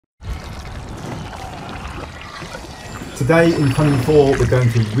Today in Fun in 4 we're going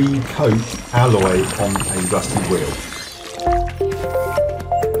to recoat alloy on a rusty wheel.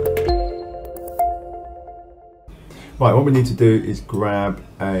 Right, what we need to do is grab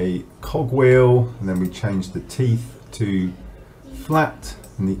a cogwheel and then we change the teeth to flat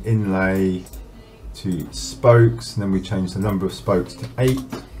and the inlay to spokes, and then we change the number of spokes to 8.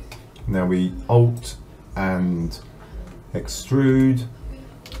 Now we alt and extrude,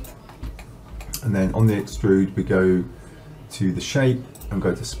 and then on the extrude we go to the shape and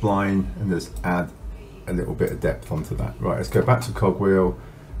go to spline and just add a little bit of depth onto that. Right, let's go back to cogwheel,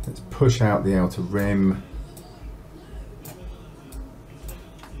 let's push out the outer rim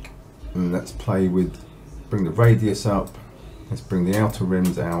and let's play with, bring the radius up, let's bring the outer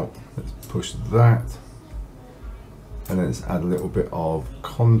rims out, let's push that, and then let's add a little bit of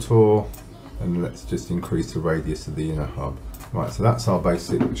contour and let's just increase the radius of the inner hub. Right, so that's our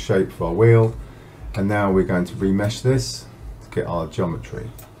basic shape for our wheel, and now we're going to remesh this to get our geometry.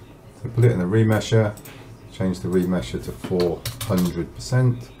 So put it in the remesher, change the remesher to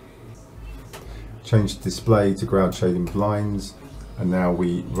 400%, change the display to ground shading blinds, and now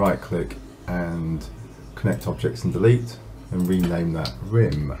we right click and connect objects and delete and rename that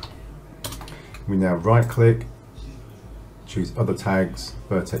rim. We now right click, choose other tags,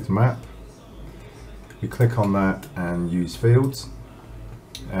 vertex map. We click on that and use fields,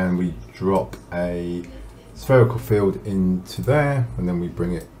 and we drop a spherical field into there, and then we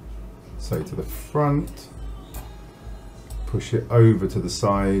bring it, say, to the front, push it over to the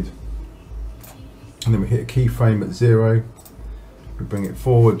side, and then we hit a keyframe at 0. We bring it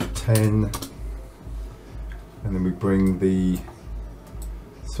forward 10, and then we bring the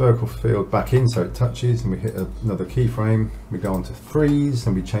circle field back in so it touches, and we hit another keyframe. We go on to freeze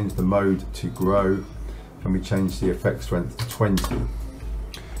and we change the mode to grow, and we change the effect strength to 20.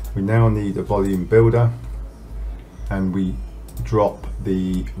 We now need a volume builder, and we drop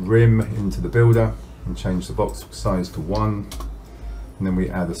the rim into the builder and change the box size to 1, and then we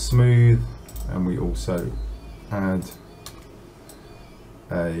add a smooth, and we also add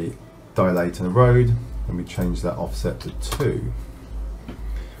a dilate and erode, and we change that offset to 2.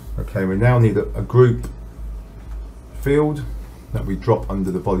 Okay, we now need a group field that we drop under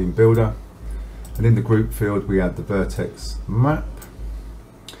the volume builder, and in the group field we add the vertex map,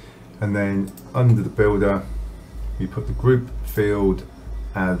 and then under the builder we put the group field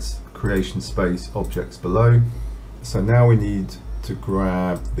as creation space objects below. So now we need to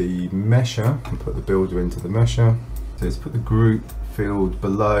grab the mesher and put the builder into the mesher. So let's put the group field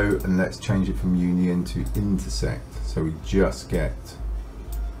below and let's change it from union to intersect, so we just get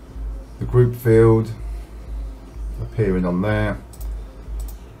the group field appearing on there,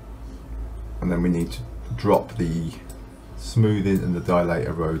 and then we need to drop the smoothing and the dilate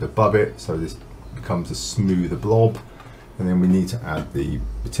erode above it so this becomes a smoother blob, and then we need to add the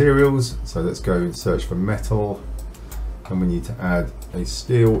materials. So let's go and search for metal, and we need to add a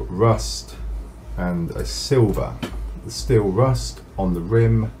steel rust and a silver. The steel rust on the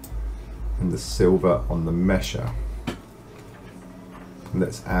rim and the silver on the mesher.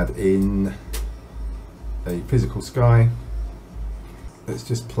 Let's add in a physical sky. Let's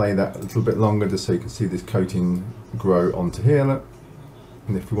just play that a little bit longer just so you can see this coating grow onto here. Look.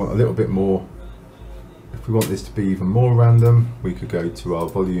 And if we want a little bit more, if we want this to be even more random, we could go to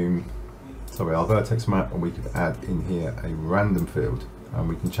our our vertex map, and we could add in here a random field, and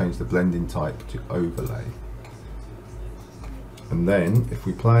we can change the blending type to overlay. And then if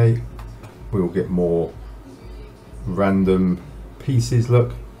we play, we will get more random pieces,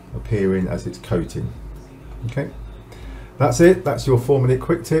 look, appearing as it's coating. Okay, that's it. That's your 4-minute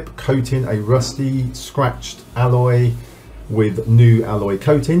quick tip, coating a rusty scratched alloy with new alloy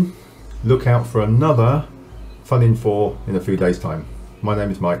coating. Look out for another Fun in 4 in a few days time. My name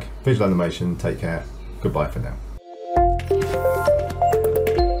is Mike, Visual Animation. Take care. Goodbye for now.